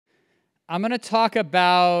I'm going to talk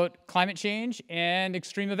about climate change and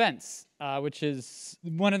extreme events, which is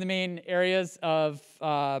one of the main areas of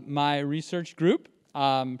my research group,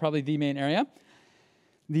 probably the main area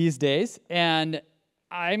these days. And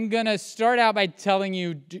I'm going to start out by telling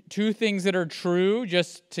you two things that are true,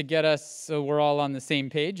 just to get us so we're all on the same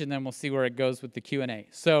page, and then we'll see where it goes with the Q&A.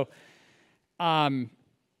 So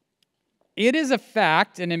it is a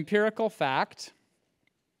fact, an empirical fact,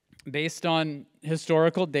 based on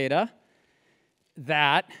historical data,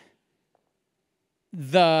 that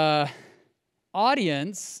the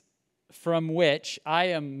audience from which I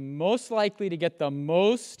am most likely to get the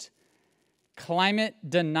most climate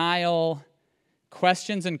denial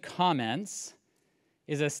questions and comments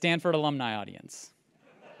is a Stanford alumni audience.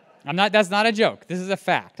 That's not a joke. This is a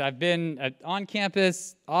fact. I've been on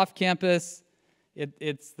campus, off campus.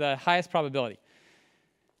 It's the highest probability.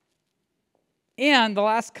 And the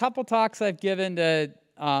last couple talks I've given to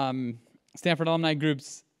Stanford alumni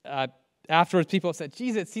groups, afterwards people have said,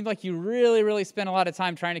 geez, it seemed like you really, really spent a lot of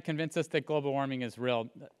time trying to convince us that global warming is real.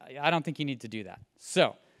 I don't think you need to do that.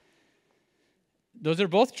 So those are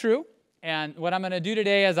both true. And what I'm going to do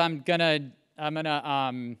today is I'm gonna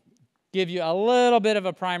give you a little bit of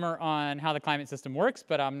a primer on how the climate system works,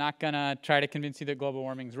 but I'm not going to try to convince you that global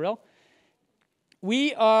warming is real.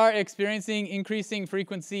 We are experiencing increasing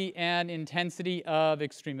frequency and intensity of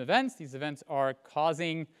extreme events. These events are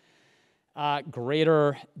causing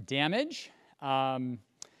greater damage. And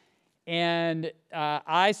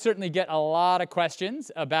I certainly get a lot of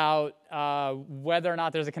questions about whether or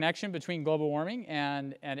not there's a connection between global warming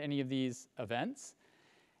and any of these events.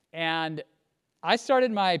 And I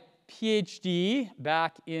started my PhD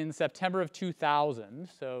back in September of 2000,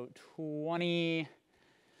 so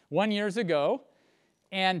 21 years ago.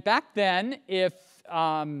 And back then, if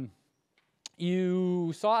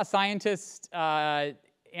you saw a scientist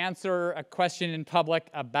answer a question in public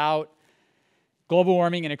about global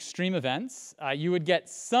warming and extreme events, you would get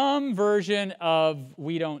some version of,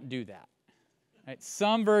 we don't do that. Right?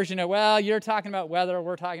 Some version of, well, you're talking about weather,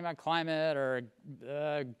 we're talking about climate, or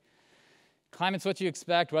climate's what you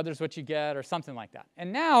expect, weather's what you get, or something like that.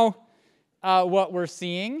 And now what we're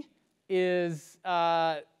seeing is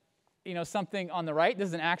something on the right. This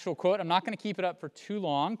is an actual quote. I'm not going to keep it up for too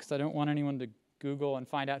long because I don't want anyone to Google and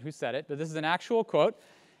find out who said it, but this is an actual quote.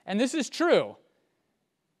 And this is true.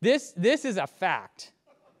 This is a fact.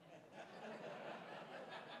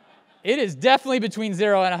 It is definitely between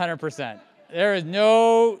 0 and 100%. There is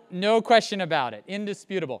no question about it.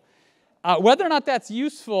 Indisputable. Whether or not that's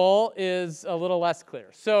useful is a little less clear.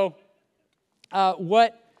 So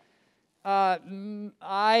what I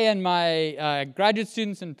and my graduate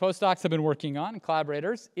students and postdocs have been working on,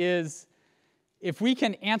 collaborators, is if we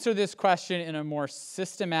can answer this question in a more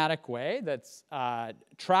systematic way that's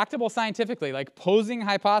tractable scientifically, like posing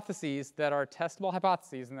hypotheses that are testable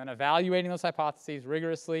hypotheses and then evaluating those hypotheses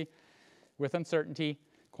rigorously with uncertainty,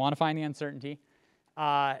 quantifying the uncertainty.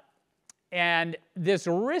 And this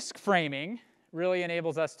risk framing really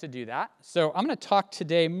enables us to do that. So I'm going to talk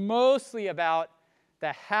today mostly about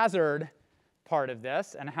the hazard part of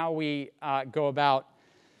this and how we go about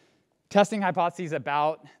testing hypotheses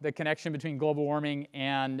about the connection between global warming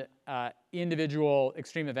and individual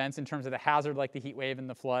extreme events in terms of the hazard, like the heat wave and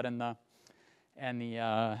the flood and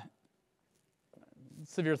the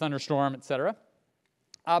severe thunderstorm, et cetera.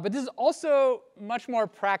 But this is also much more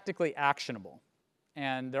practically actionable.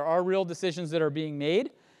 And there are real decisions that are being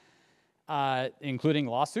made, including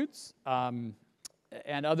lawsuits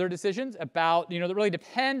and other decisions about, that really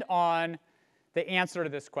depend on the answer to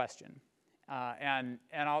this question. And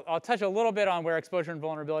I'll touch a little bit on where exposure and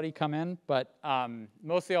vulnerability come in, but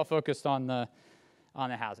mostly I'll focus on the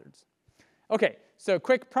hazards. Okay, so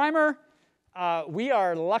quick primer. We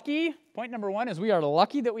are lucky. Point number one is we are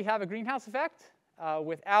lucky that we have a greenhouse effect.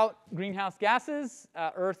 Without greenhouse gases,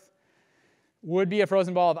 Earth would be a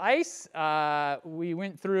frozen ball of ice. We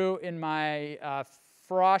went through in my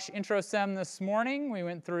Frosh intro sem this morning, we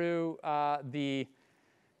went through the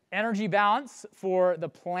energy balance for the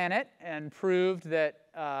planet and proved that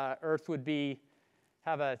Earth would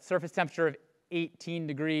have a surface temperature of 18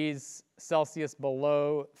 degrees Celsius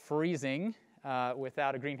below freezing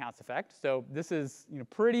without a greenhouse effect. So this is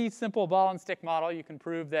pretty simple ball and stick model. You can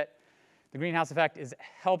prove that the greenhouse effect is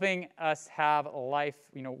helping us have life,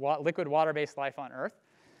 liquid water-based life on Earth.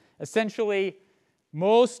 Essentially,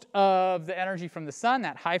 most of the energy from the sun,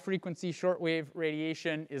 that high-frequency shortwave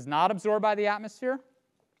radiation, is not absorbed by the atmosphere.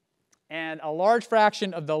 And a large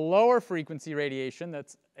fraction of the lower frequency radiation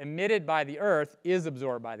that's emitted by the Earth is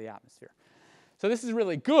absorbed by the atmosphere. So this is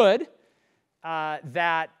really good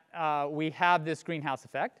that we have this greenhouse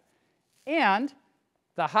effect. And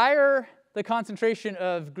the higher the concentration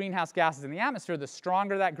of greenhouse gases in the atmosphere, the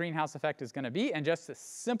stronger that greenhouse effect is going to be. And just the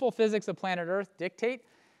simple physics of planet Earth dictate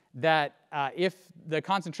that if the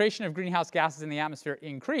concentration of greenhouse gases in the atmosphere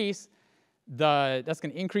increase, that's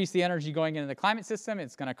going to increase the energy going into the climate system.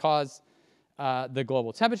 It's going to cause the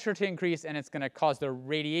global temperature to increase, and it's going to cause the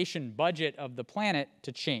radiation budget of the planet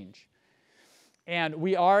to change. And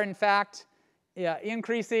we are, in fact,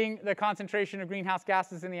 increasing the concentration of greenhouse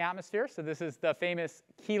gases in the atmosphere. So this is the famous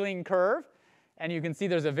Keeling curve. And you can see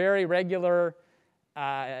there's a very regular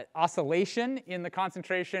oscillation in the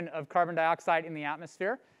concentration of carbon dioxide in the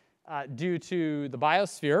atmosphere due to the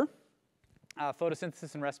biosphere,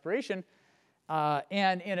 photosynthesis and respiration.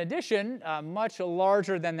 And in addition, much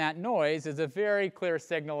larger than that noise is a very clear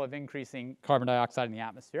signal of increasing carbon dioxide in the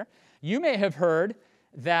atmosphere. You may have heard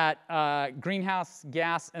that greenhouse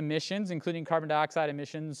gas emissions, including carbon dioxide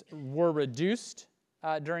emissions, were reduced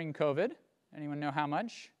during COVID. Anyone know how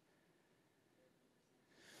much?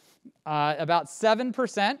 About 7%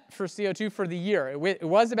 for CO2 for the year. It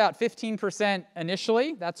was about 15%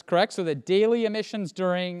 initially. That's correct. So the daily emissions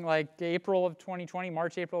during like April of 2020,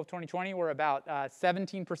 March, April of 2020 were about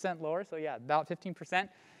 17% lower. So yeah, about 15%.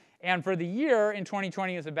 And for the year in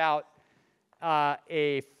 2020 is about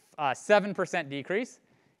a 7% decrease.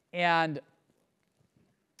 And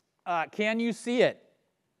can you see it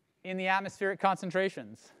in the atmospheric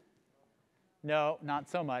concentrations? No, not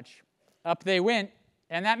so much. Up they went.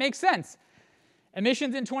 And that makes sense.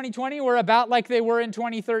 Emissions in 2020 were about like they were in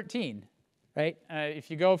 2013, right?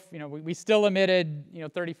 If you go, we still emitted,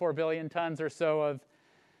 34 billion tons or so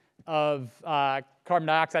of carbon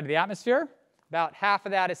dioxide to the atmosphere. About half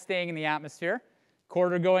of that is staying in the atmosphere,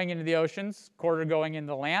 quarter going into the oceans, quarter going into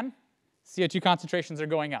the land. CO2 concentrations are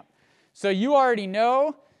going up. So you already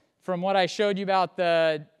know from what I showed you about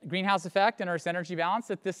the greenhouse effect and Earth's energy balance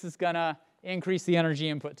that this is going to increase the energy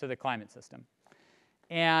input to the climate system.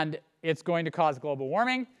 And it's going to cause global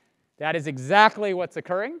warming. That is exactly what's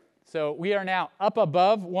occurring. So we are now up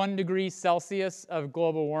above 1 degree Celsius of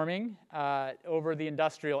global warming over the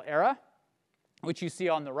industrial era, which you see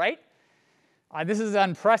on the right. This is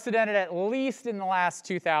unprecedented, at least in the last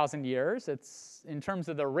 2,000 years. It's, in terms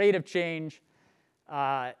of the rate of change,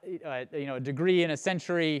 a degree in a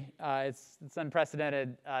century. It's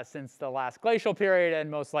unprecedented since the last glacial period,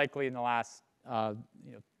 and most likely in the last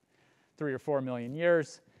 3 or 4 million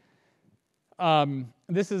years.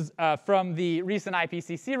 This is from the recent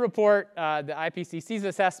IPCC report, the IPCC's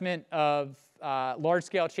assessment of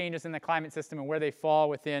large-scale changes in the climate system and where they fall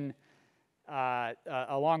within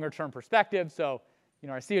a longer-term perspective. So,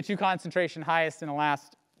 our CO2 concentration highest in the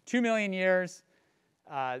last 2 million years,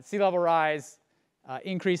 sea level rise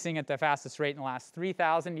increasing at the fastest rate in the last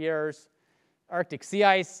 3,000 years. Arctic sea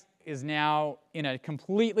ice is now in a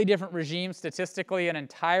completely different regime, statistically an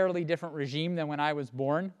entirely different regime than when I was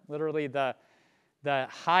born. Literally the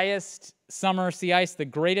highest summer sea ice, the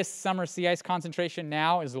greatest summer sea ice concentration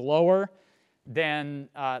now is lower than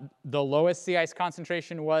the lowest sea ice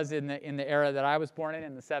concentration was in the era that I was born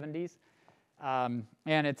in the 70s.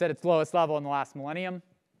 And it's at its lowest level in the last millennium.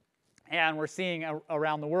 And we're seeing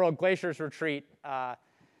around the world glaciers retreat at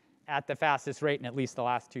the fastest rate in at least the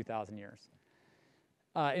last 2,000 years.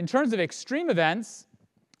 In terms of extreme events,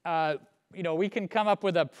 we can come up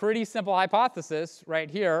with a pretty simple hypothesis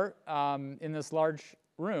right here in this large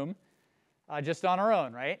room, just on our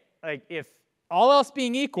own, right? Like, if all else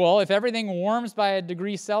being equal, if everything warms by 1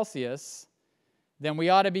 degree Celsius, then we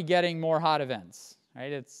ought to be getting more hot events,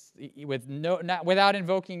 right? It's without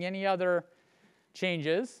invoking any other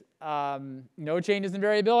changes, no changes in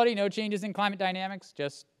variability, no changes in climate dynamics,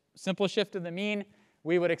 just simple shift of the mean.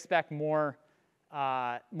 We would expect more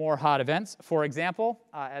hot events, for example,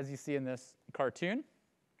 as you see in this cartoon.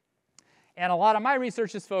 And a lot of my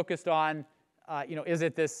research is focused on, is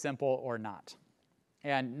it this simple or not?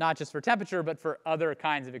 And not just for temperature, but for other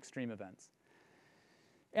kinds of extreme events.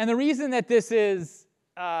 And the reason that this is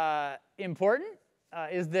important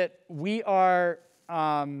is that we are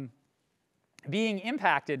being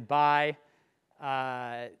impacted by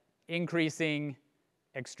increasing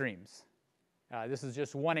extremes. This is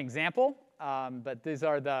just one example. But these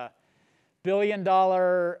are the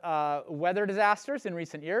billion-dollar weather disasters in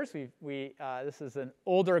recent years. This is an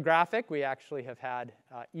older graphic. We actually have had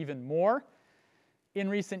even more in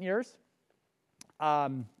recent years.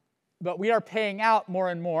 But we are paying out more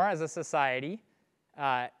and more as a society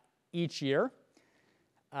each year.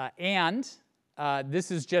 And this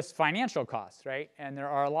is just financial costs, right? And there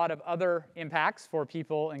are a lot of other impacts for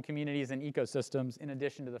people and communities and ecosystems in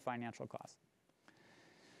addition to the financial costs.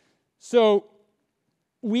 So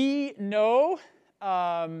we know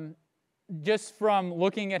just from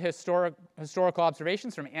looking at historical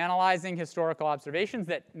observations, from analyzing historical observations,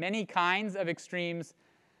 that many kinds of extremes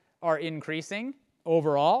are increasing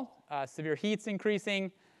overall. Severe heat's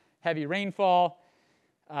increasing, heavy rainfall,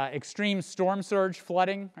 extreme storm surge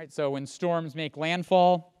flooding. Right? So when storms make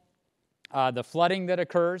landfall, the flooding that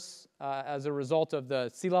occurs as a result of the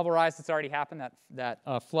sea level rise that's already happened, that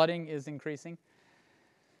flooding is increasing.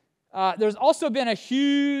 There's also been a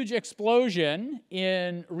huge explosion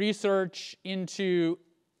in research into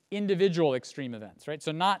individual extreme events, right?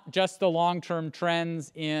 So not just the long-term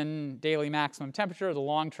trends in daily maximum temperature, the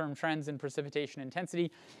long-term trends in precipitation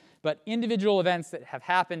intensity, but individual events that have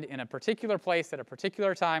happened in a particular place at a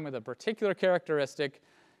particular time with a particular characteristic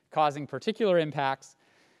causing particular impacts.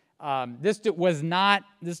 This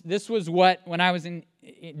was what, when I was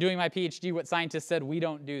doing my PhD, what scientists said, we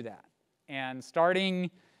don't do that. And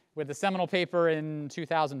starting with the seminal paper in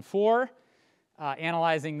 2004,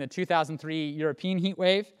 analyzing the 2003 European heat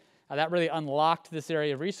wave. That really unlocked this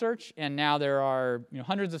area of research, and now there are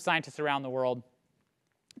hundreds of scientists around the world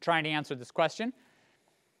trying to answer this question.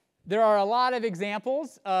 There are a lot of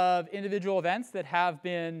examples of individual events that have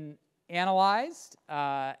been analyzed,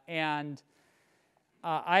 and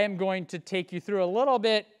I am going to take you through a little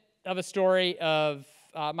bit of a story of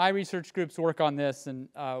my research group's work on this and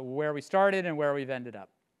where we started and where we've ended up.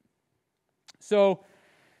 So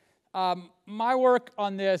my work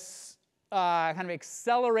on this kind of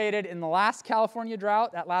accelerated in the last California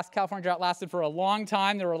drought. That last California drought lasted for a long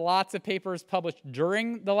time. There were lots of papers published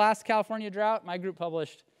during the last California drought. My group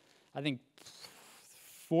published, I think,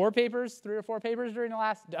 3 or 4 papers during the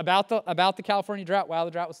last, about the California drought while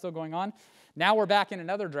the drought was still going on. Now we're back in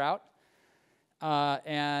another drought,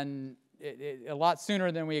 and a lot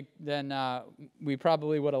sooner than we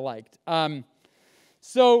probably would have liked.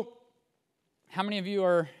 So how many of you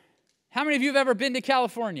have ever been to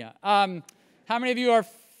California? How many of you are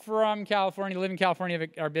from California, live in California,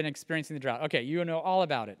 have been experiencing the drought? Okay, you know all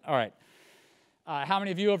about it. All right. How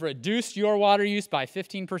many of you have reduced your water use by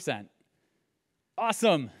 15%?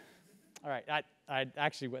 Awesome. All right. I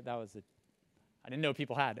didn't know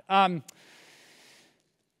people had.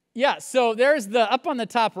 Yeah, so there's up on the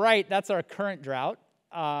top right, that's our current drought.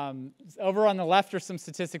 Over on the left are some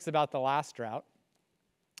statistics about the last drought.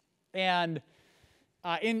 And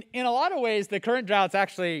in a lot of ways, the current drought's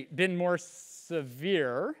actually been more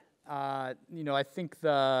severe. I think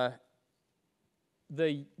the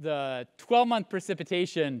 12-month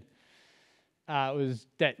precipitation was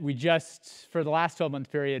that we just, for the last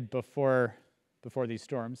 12-month period before these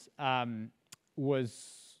storms,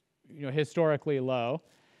 was historically low.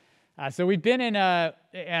 So we've been in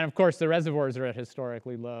and of course the reservoirs are at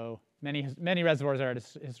historically low. Many reservoirs are at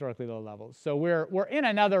historically low levels. So we're in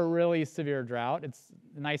another really severe drought. It's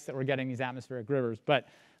nice that we're getting these atmospheric rivers, but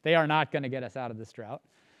they are not going to get us out of this drought.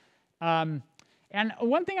 And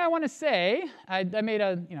one thing I want to say, I made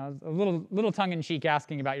a little tongue-in-cheek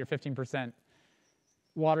asking about your 15%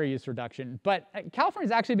 water use reduction, but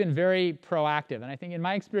California's actually been very proactive, and I think in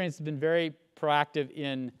my experience has been very proactive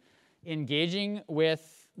in engaging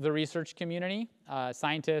with the research community,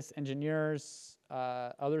 scientists, engineers,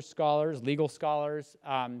 other scholars, legal scholars,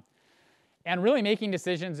 and really making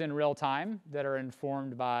decisions in real time that are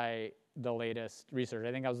informed by the latest research.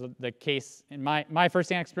 I think that was the case in my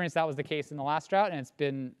firsthand experience. That was the case in the last drought, and it's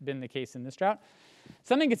been the case in this drought.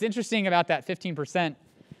 Something that's interesting about that 15%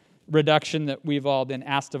 reduction that we've all been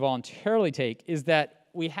asked to voluntarily take is that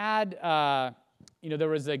we had, there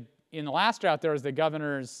was in the last drought there was the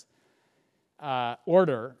governor's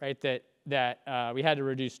order, right, that we had to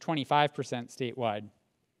reduce 25% statewide.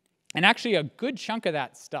 And actually a good chunk of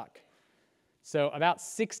that stuck. So about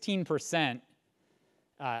 16%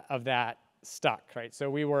 of that stuck, right? So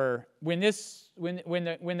we were, when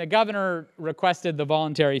the governor requested the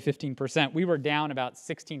voluntary 15%, we were down about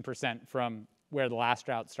 16% from where the last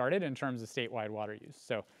drought started in terms of statewide water use.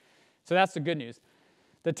 So that's the good news.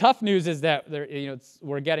 The tough news is that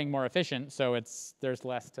we're getting more efficient, so there's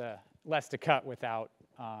less to cut without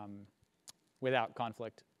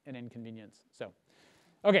conflict and inconvenience. So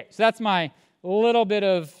that's my little bit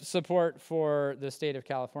of support for the state of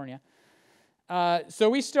California. So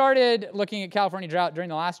we started looking at California drought during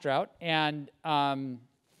the last drought, and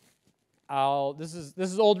this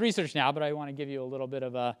is old research now, but I want to give you a little bit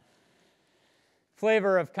of a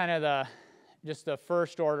flavor of kind of just the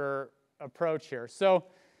first order approach here. So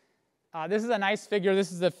this is a nice figure.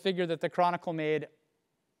 This is the figure that the Chronicle made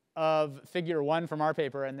of figure 1 from our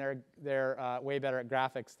paper, and they're way better at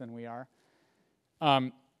graphics than we are.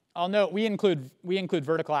 I'll note we include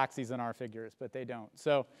vertical axes in our figures, but they don't.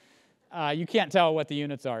 So you can't tell what the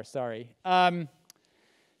units are, sorry. But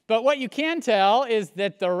But what you can tell is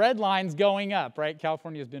that the red line's going up, right?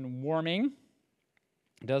 California has been warming.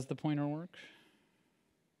 Does the pointer work?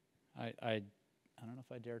 I don't know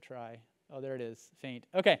if I dare try. Oh, there it is, faint.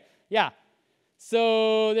 Okay, yeah.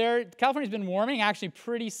 So California's been warming, actually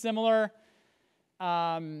pretty similar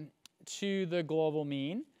to the global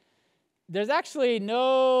mean. There's actually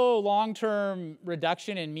no long-term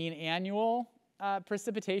reduction in mean annual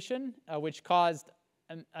precipitation, which caused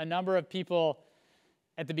a number of people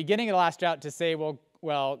at the beginning of the last drought to say,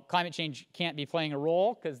 well, climate change can't be playing a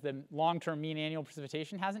role because the long-term mean annual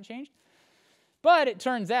precipitation hasn't changed. But it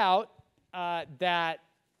turns out that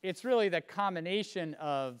it's really the combination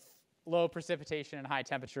of low precipitation and high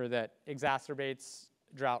temperature that exacerbates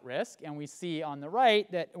drought risk. And we see on the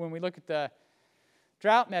right that when we look at the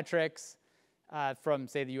drought metrics from,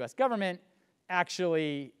 say, the US government,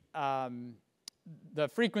 actually the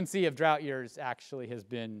frequency of drought years actually has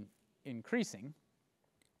been increasing.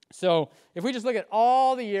 So if we just look at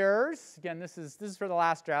all the years, again, this is for the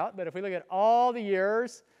last drought, but if we look at all the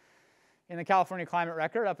years in the California climate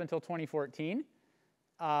record up until 2014,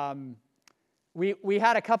 we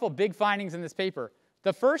had a couple big findings in this paper.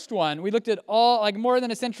 The first one, we looked at more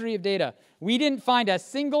than a century of data. We didn't find a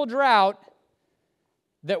single drought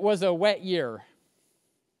that was a wet year.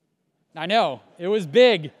 I know, it was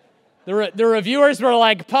big. The reviewers were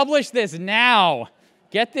like, publish this now.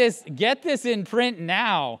 Get this in print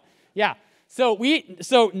now. Yeah. So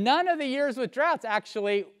none of the years with droughts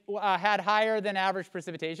actually had higher than average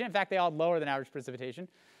precipitation. In fact, they all had lower than average precipitation.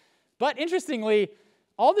 But interestingly,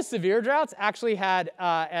 all the severe droughts actually had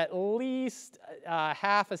at least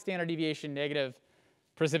half a standard deviation negative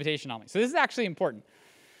precipitation anomaly. So this is actually important.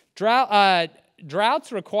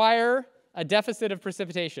 Droughts require a deficit of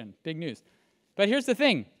precipitation. Big news. But here's the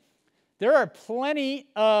thing. There are plenty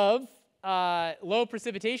of low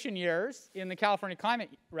precipitation years in the California climate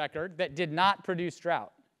record that did not produce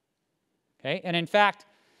drought. Okay? And in fact,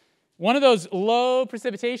 one of those low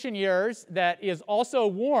precipitation years that is also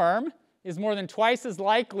warm is more than twice as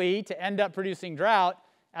likely to end up producing drought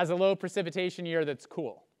as a low precipitation year that's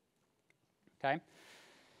cool. Okay?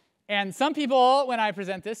 And some people, when I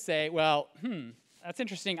present this, say, well, that's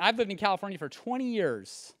interesting. I've lived in California for 20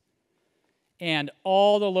 years, and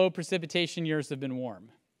all the low precipitation years have been warm.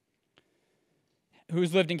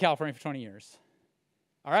 Who's lived in California for 20 years?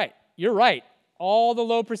 All right, you're right. All the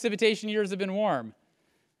low precipitation years have been warm.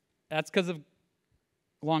 That's because of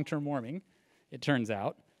long-term warming, it turns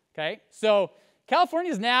out. Okay, so California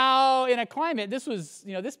is now in a climate. This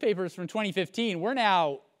paper is from 2015. We're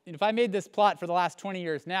now, if I made this plot for the last 20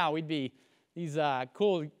 years now, we'd be, these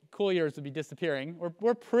cool years would be disappearing.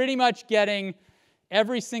 We're pretty much getting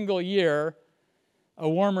every single year a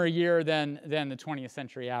warmer year than the 20th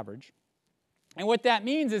century average. And what that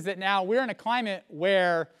means is that now we're in a climate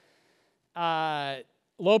where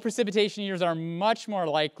low precipitation years are much more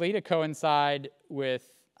likely to coincide with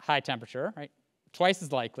high temperature, right? Twice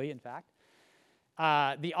as likely, in fact.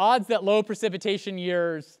 The odds that low precipitation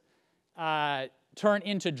years turn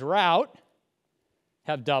into drought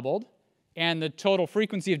have doubled, and the total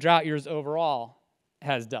frequency of drought years overall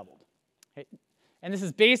has doubled. Okay? And this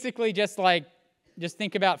is basically just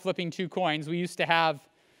think about flipping two coins. We used to have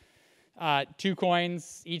two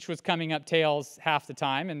coins, each was coming up tails half the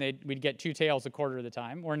time, and we'd get two tails a quarter of the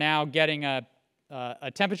time. We're now getting a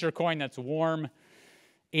temperature coin that's warm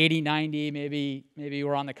 80, 90, maybe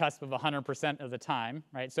we're on the cusp of 100% of the time,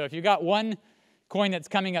 right? So if you've got one coin that's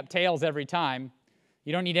coming up tails every time,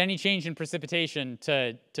 you don't need any change in precipitation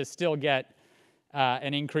to still get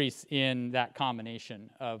an increase in that combination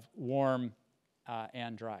of warm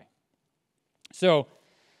and dry. So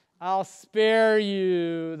I'll spare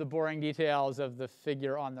you the boring details of the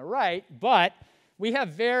figure on the right, but we have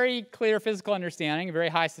very clear physical understanding, very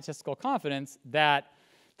high statistical confidence that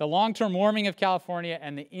the long-term warming of California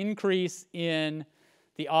and the increase in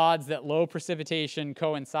the odds that low precipitation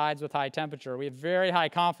coincides with high temperature, we have very high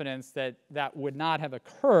confidence that that would not have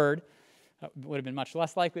occurred, would have been much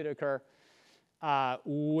less likely to occur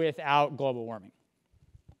without global warming.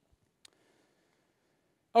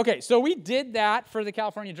 Okay, so we did that for the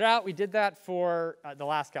California drought. We did that for the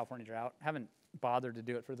last California drought. I haven't bothered to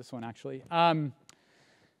do it for this one, actually.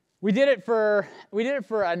 We did it for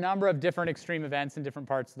a number of different extreme events in different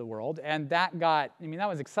parts of the world, and that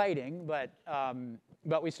was exciting, but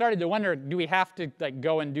we started to wonder, do we have to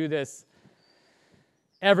go and do this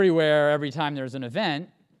everywhere every time there's an event,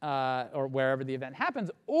 or wherever the event happens,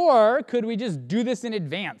 or could we just do this in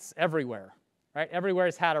advance everywhere, right?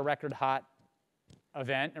 Everywhere's had a record hot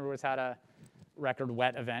event, everywhere's had a record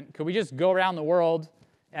wet event. Could we just go around the world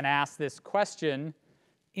and ask this question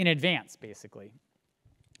in advance, basically?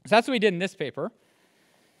 So that's what we did in this paper.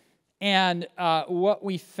 And what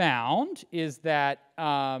we found is that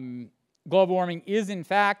global warming is, in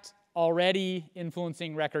fact, already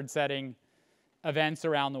influencing record-setting events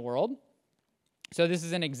around the world. So this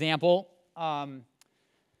is an example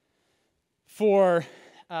for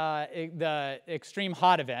the extreme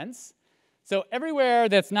hot events. So everywhere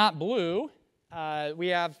that's not blue, we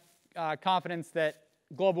have confidence that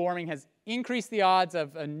global warming has increased the odds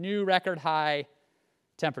of a new record high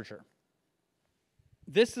temperature.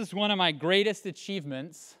 This is one of my greatest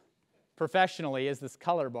achievements professionally, is this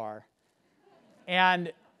color bar.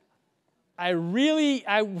 And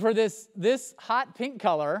for this hot pink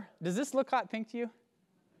color, does this look hot pink to you?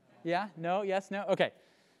 Yeah? No? Yes? No? Okay.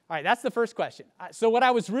 All right, that's the first question. So what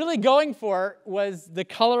I was really going for was the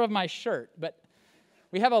color of my shirt, but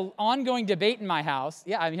we have an ongoing debate in my house.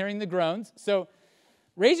 Yeah, I'm hearing the groans. So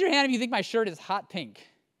raise your hand if you think my shirt is hot pink.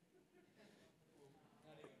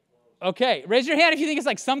 Okay, raise your hand if you think it's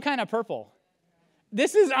like some kind of purple.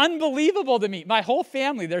 This is unbelievable to me. My whole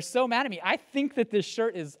family, they're so mad at me. I think that this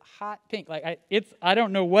shirt is hot pink. Like I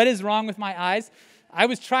don't know what is wrong with my eyes. I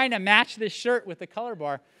was trying to match this shirt with the color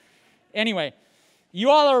bar. Anyway, you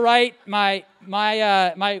all are right. My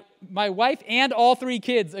wife and all 3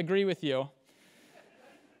 kids agree with you.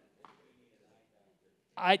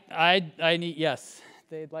 I need, yes,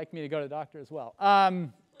 they'd like me to go to the doctor as well.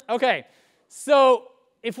 Okay, so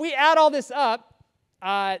if we add all this up,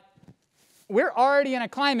 we're already in a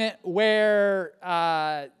climate where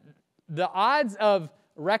the odds of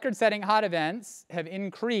record-setting hot events have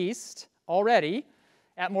increased already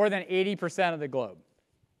at more than 80% of the globe.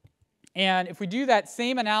 And if we do that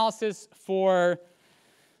same analysis for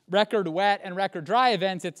record wet and record dry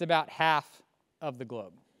events, it's about half of the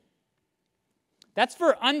globe. That's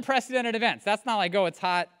for unprecedented events. That's not like, oh, it's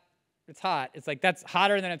hot, it's hot. It's like, that's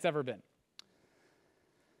hotter than it's ever been.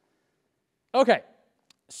 Okay,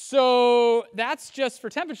 so that's just for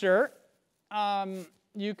temperature.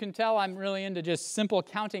 You can tell I'm really into just simple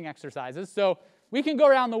counting exercises. So we can go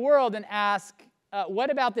around the world and ask,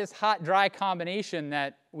 what about this hot-dry combination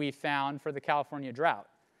that we found for the California drought?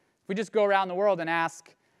 If we just go around the world and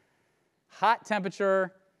ask hot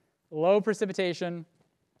temperature, low precipitation,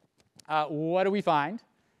 what do we find?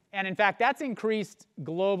 And in fact, that's increased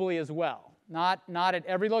globally as well. Not at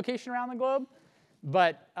every location around the globe,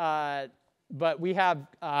 but we have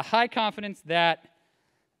high confidence that,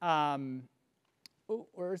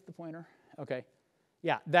 where's the pointer? Okay,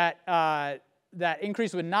 yeah, that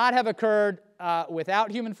increase would not have occurred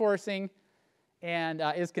without human forcing, and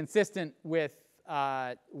is consistent with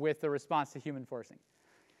the response to human forcing.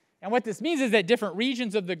 And what this means is that different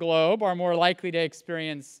regions of the globe are more likely to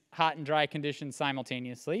experience hot and dry conditions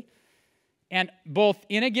simultaneously, and both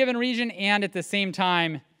in a given region and at the same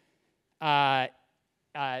time at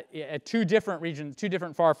 2 different regions, 2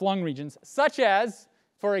 different far-flung regions, such as,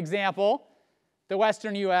 for example, the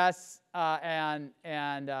western U.S.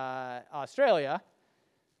 and Australia,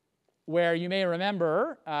 where you may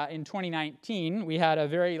remember in 2019 we had a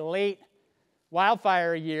very late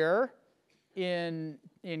wildfire year in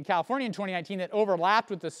California in 2019 that overlapped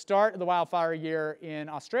with the start of the wildfire year in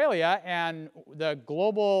Australia, and the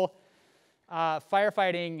global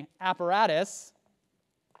firefighting apparatus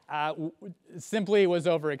simply was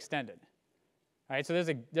overextended. All right, so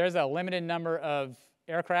there's a limited number of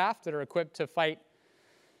aircraft that are equipped to fight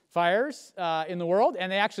fires in the world,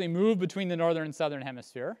 and they actually move between the northern and southern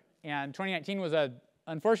hemisphere. And 2019 was an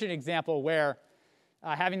unfortunate example where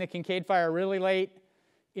having the Kincaid fire really late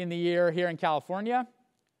in the year here in California,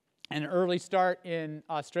 and an early start in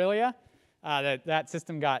Australia, that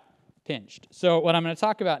system got pinched. So what I'm going to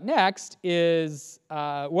talk about next is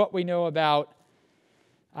what we know about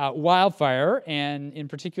wildfire, and in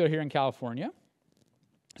particular here in California.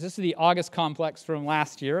 This is the August complex from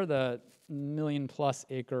last year, the 1 million-plus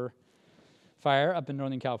acre fire up in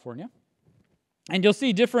Northern California. And you'll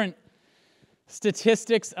see different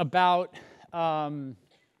statistics about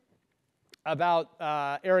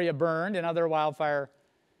area burned and other wildfire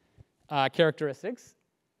characteristics.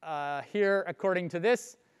 Here, according to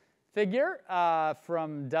this figure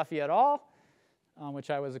from Duffy et al., which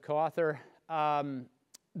I was a co-author,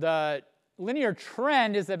 the linear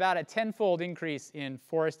trend is about a 10-fold increase in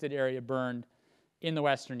forested area burned in the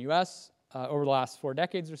western U.S. Over the last 4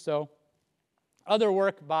 decades or so. Other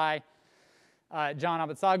work by John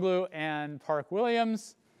Abbatsoglu and Park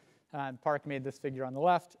Williams, Park made this figure on the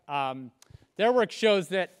left. Their work shows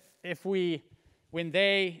that when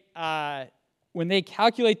they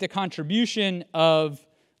calculate the contribution of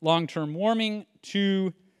long-term warming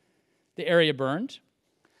to the area burned,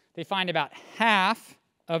 they find about half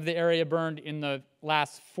of the area burned in the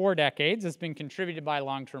last 4 decades has been contributed by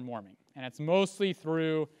long-term warming. And it's mostly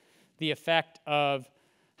through the effect of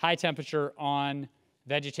high temperature on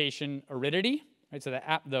vegetation aridity. Right? So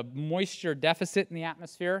the moisture deficit in the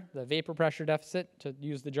atmosphere, the vapor pressure deficit, to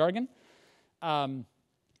use the jargon,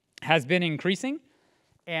 has been increasing.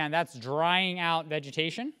 And that's drying out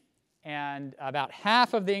vegetation. And about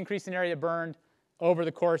half of the increase in area burned over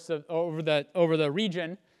the course of over the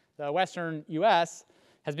region, the western U.S.,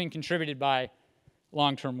 has been contributed by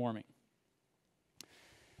long-term warming.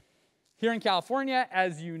 Here in California,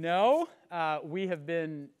 as you know, we have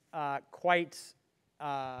been quite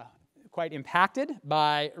impacted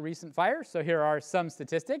by recent fires. So here are some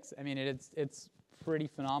statistics. I mean, it's pretty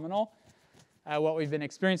phenomenal what we've been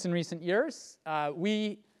experiencing in recent years.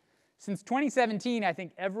 Since 2017, I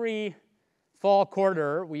think every fall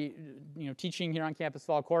quarter, teaching here on campus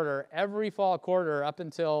fall quarter, every fall quarter up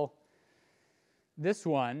until this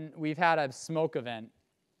one, we've had a smoke event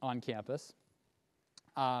on campus.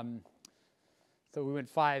 So we went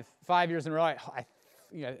five years in a row.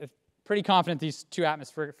 I'm pretty confident these 2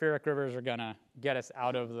 atmospheric rivers are going to get us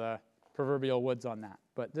out of the proverbial woods on that.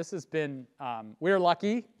 But this has been, we're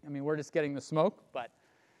lucky. I mean, we're just getting the smoke, but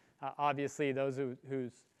obviously those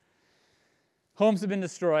whose homes have been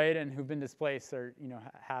destroyed and who've been displaced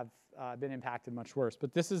have been impacted much worse.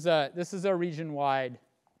 But this is a region-wide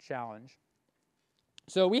challenge.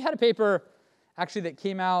 So we had a paper actually that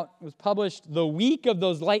came out, was published the week of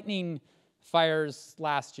those lightning fires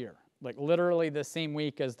last year, like literally the same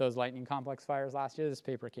week as those lightning complex fires last year. This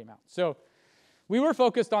paper came out. So we were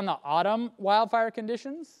focused on the autumn wildfire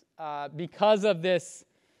conditions because of these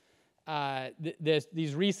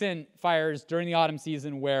recent fires during the autumn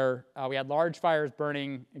season where we had large fires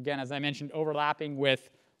burning, again, as I mentioned, overlapping with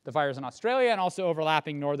the fires in Australia and also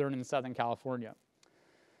overlapping northern and southern California.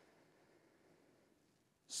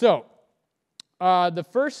 So the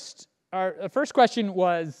first question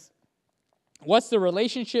was, what's the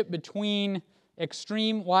relationship between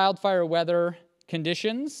extreme wildfire weather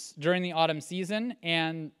conditions during the autumn season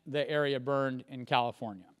and the area burned in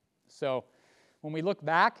California? So when we look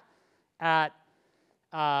back at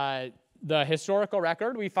the historical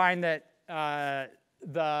record, we find that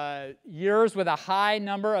the years with a high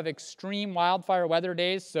number of extreme wildfire weather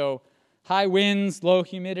days, so high winds, low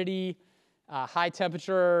humidity, high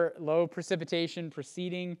temperature, low precipitation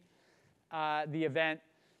preceding the event,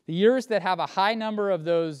 the years that have a high number of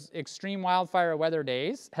those extreme wildfire weather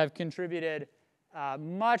days have contributed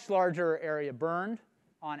much larger area burned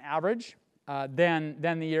on average than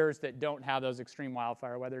the years that don't have those extreme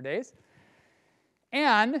wildfire weather days.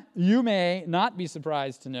 And you may not be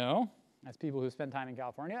surprised to know, as people who spend time in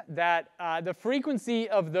California, that the frequency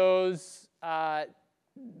of those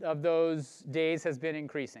days has been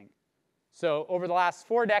increasing. So over the last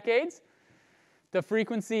 4 decades, the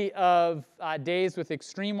frequency of days with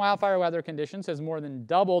extreme wildfire weather conditions has more than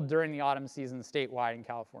doubled during the autumn season statewide in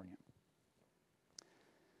California.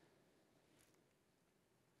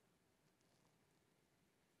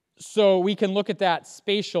 So we can look at that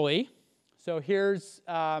spatially. So here's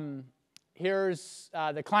the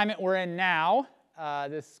climate we're in now,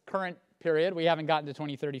 this current period. We haven't gotten to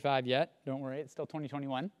 2035 yet. Don't worry, it's still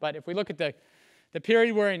 2021. But if we look at the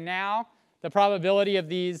period we're in now, the probability of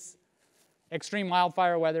these extreme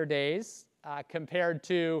wildfire weather days compared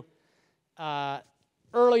to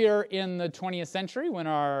earlier in the 20th century when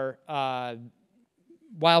our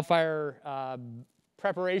wildfire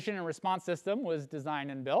preparation and response system was designed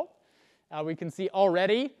and built. We can see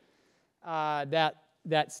already that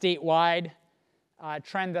statewide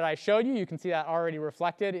trend that I showed you. You can see that already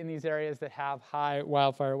reflected in these areas that have high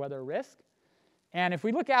wildfire weather risk. And if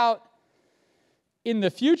we look out in the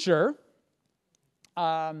future,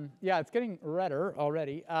 it's getting redder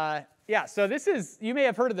already. So this is, you may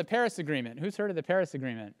have heard of the Paris Agreement. Who's heard of the Paris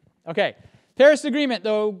Agreement? Okay, Paris Agreement,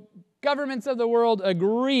 though governments of the world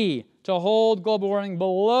agree to hold global warming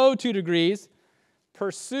below 2 degrees,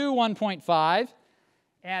 pursue 1.5,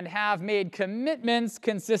 and have made commitments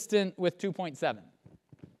consistent with 2.7,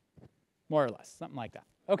 more or less, something like that.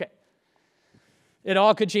 Okay, it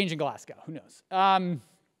all could change in Glasgow, who knows?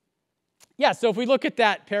 So if we look at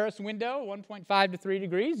that Paris window, 1.5 to 3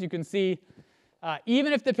 degrees, you can see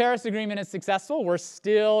even if the Paris Agreement is successful, we're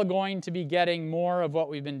still going to be getting more of what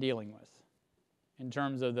we've been dealing with in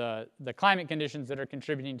terms of the climate conditions that are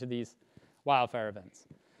contributing to these wildfire events.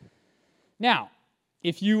 Now,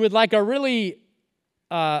 if you would like a really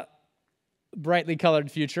brightly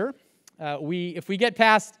colored future, if we get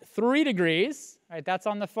past 3 degrees, right, that's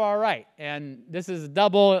on the far right, and this is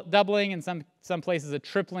doubling, in some places a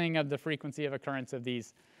tripling of the frequency of occurrence of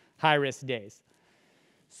these high-risk days.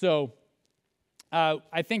 So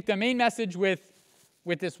I think the main message with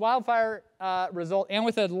this wildfire result, and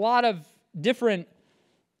with a lot of different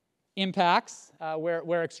impacts,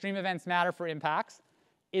 where extreme events matter for impacts,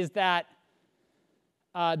 is that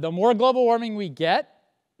the more global warming we get,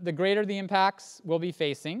 the greater the impacts we'll be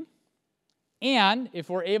facing. And if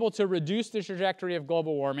we're able to reduce the trajectory of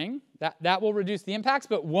global warming, that will reduce the impacts,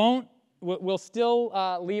 but will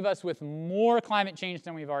still leave us with more climate change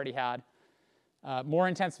than we've already had, more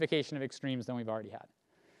intensification of extremes than we've already had.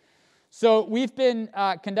 So we've been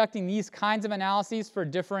conducting these kinds of analyses for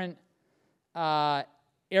different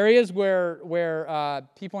areas where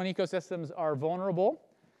people and ecosystems are vulnerable.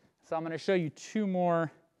 So I'm going to show you two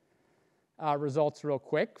more results real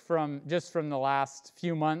quick from the last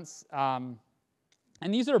few months.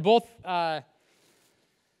 And these are both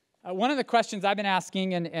one of the questions I've been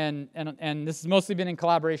asking, and this has mostly been in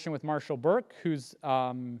collaboration with Marshall Burke, who's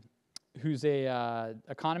a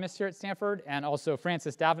economist here at Stanford, and also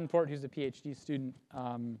Francis Davenport, who's a PhD student,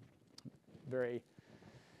 very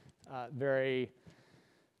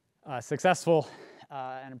successful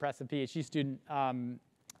and impressive PhD student.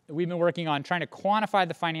 We've been working on trying to quantify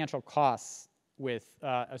the financial costs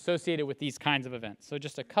associated with these kinds of events. So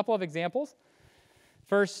just a couple of examples.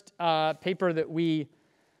 First, paper that we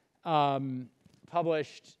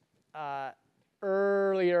published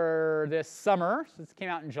earlier this summer. So this came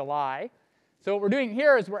out in July. So what we're doing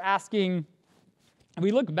here is we're asking,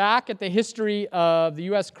 we look back at the history of the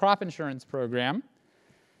U.S. crop insurance program.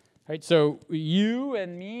 Right, so you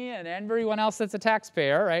and me and everyone else that's a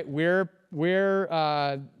taxpayer, right, we're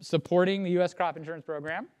supporting the U.S. crop insurance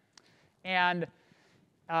program. And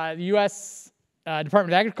the U.S. Department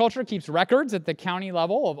of Agriculture keeps records at the county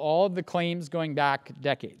level of all of the claims going back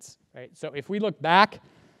decades. Right? So if we look back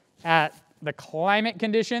at the climate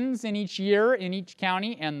conditions in each year, in each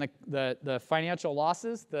county, and the financial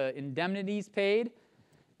losses, the indemnities paid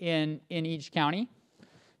in each county,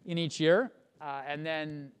 in each year, and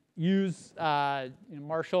then use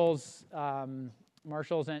Marshall's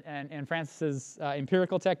and Francis's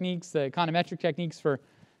empirical techniques, the econometric techniques for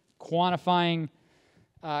quantifying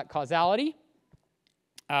causality,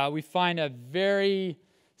 we find a very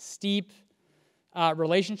steep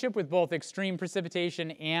relationship with both extreme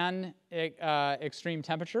precipitation and extreme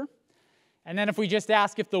temperature. And then if we just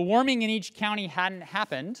ask if the warming in each county hadn't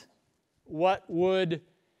happened, what would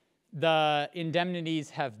the indemnities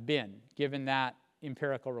have been, given that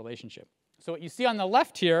empirical relationship? So what you see on the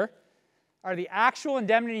left here are the actual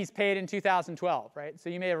indemnities paid in 2012, right? So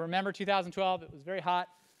you may remember 2012, it was very hot,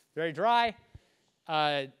 very dry,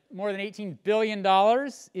 more than $18 billion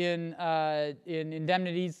in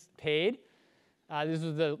indemnities paid. This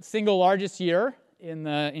was the single largest year in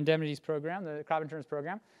the indemnities program, the crop insurance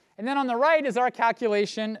program. And then on the right is our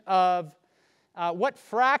calculation of what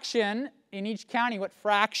fraction in each county, what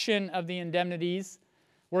fraction of the indemnities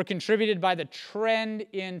were contributed by the trend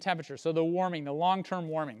in temperature, so the warming, the long-term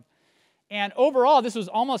warming. And overall, this was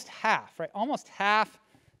almost half, right? Almost half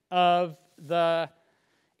of the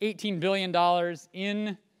 $18 billion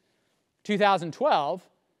in 2012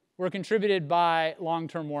 were contributed by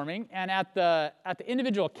long-term warming. And at the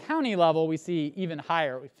individual county level, we see even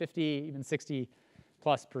higher, 50, even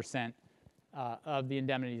 60+% of the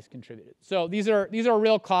indemnities contributed. So these are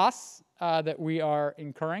real costs that we are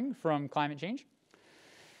incurring from climate change.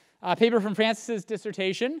 A paper from Francis's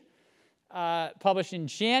dissertation, published in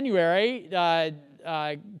January,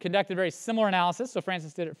 conducted a very similar analysis. So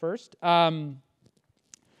Francis did it first. And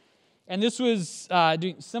this was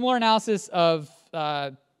doing similar analysis of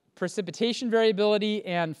precipitation variability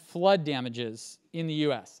and flood damages in the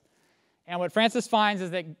U.S. And what Francis finds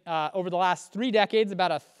is that over the last 3 decades,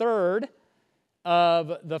 about a third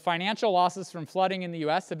of the financial losses from flooding in the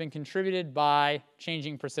U.S. have been contributed by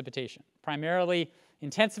changing precipitation, primarily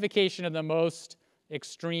intensification of the most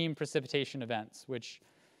extreme precipitation events, which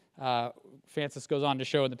Francis goes on to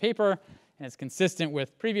show in the paper, and it's consistent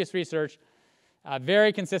with previous research,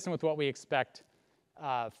 very consistent with what we expect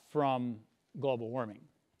from global warming.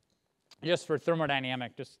 Just for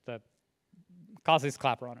thermodynamic, just the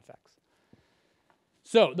Clausius-Clapeyron effects.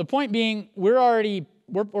 So the point being, we're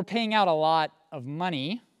paying out a lot of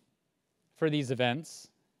money for these events,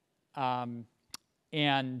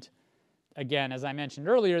 and again, as I mentioned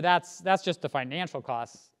earlier, that's just the financial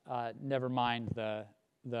costs, never mind the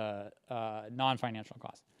non-financial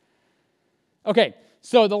costs. Okay,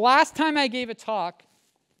 so the last time I gave a talk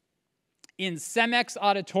in CEMEX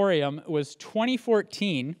Auditorium was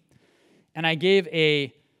 2014, and I gave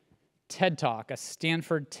a TED Talk, a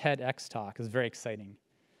Stanford TEDx talk. It was very exciting.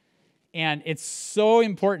 And it's so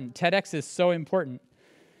important. TEDx is so important.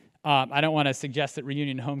 I don't want to suggest that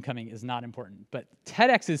reunion homecoming is not important, but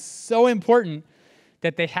TEDx is so important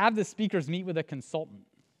that they have the speakers meet with a consultant.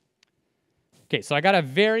 Okay, so I got a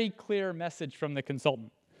very clear message from the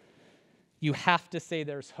consultant. You have to say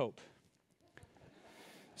there's hope.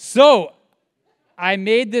 So I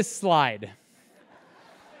made this slide.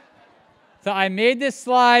 So I made this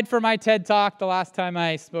slide for my TED Talk the last time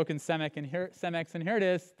I spoke in CEMEX, and here it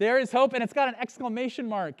is. There is hope, and it's got an exclamation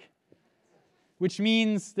mark, which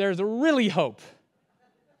means there's really hope.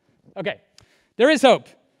 Okay, there is hope.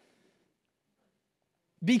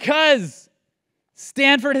 Because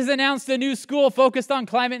Stanford has announced a new school focused on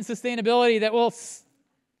climate and sustainability that will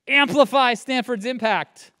amplify Stanford's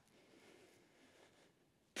impact.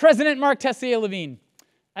 President Mark Tessier-Levine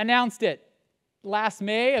announced it last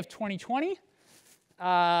May of 2020.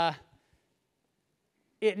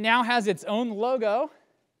 It now has its own logo,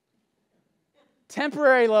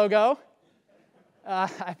 temporary logo.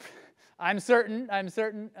 I'm certain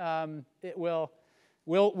it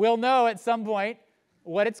we'll know at some point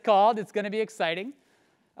what it's called. It's going to be exciting.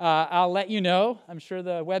 I'll let you know. I'm sure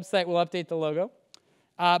the website will update the logo.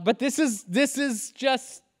 But this is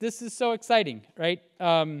so exciting, right?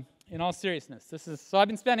 In all seriousness, so I've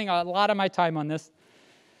been spending a lot of my time on this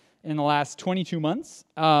in the last 22 months,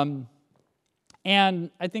 and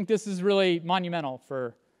I think this is really monumental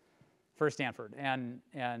for Stanford. And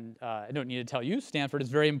I don't need to tell you, Stanford is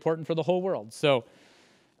very important for the whole world. So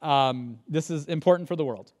this is important for the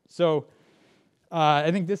world. So I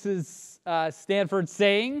think this is Stanford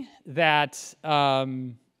saying that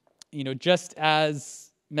just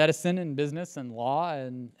as medicine and business and law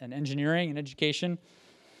and engineering and education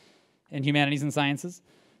and humanities and sciences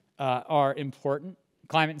are important,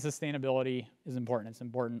 climate and sustainability is important. It's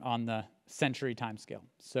important on the century timescale.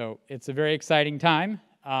 So it's a very exciting time.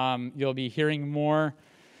 You'll be hearing more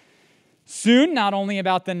soon, not only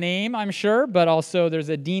about the name, I'm sure, but also there's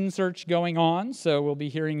a dean search going on. So we'll be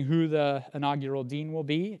hearing who the inaugural dean will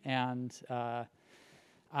be. And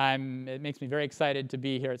it makes me very excited to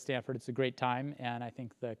be here at Stanford. It's a great time. And I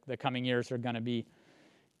think the coming years are going to be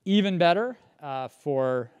even better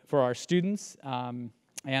for our students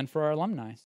and for our alumni.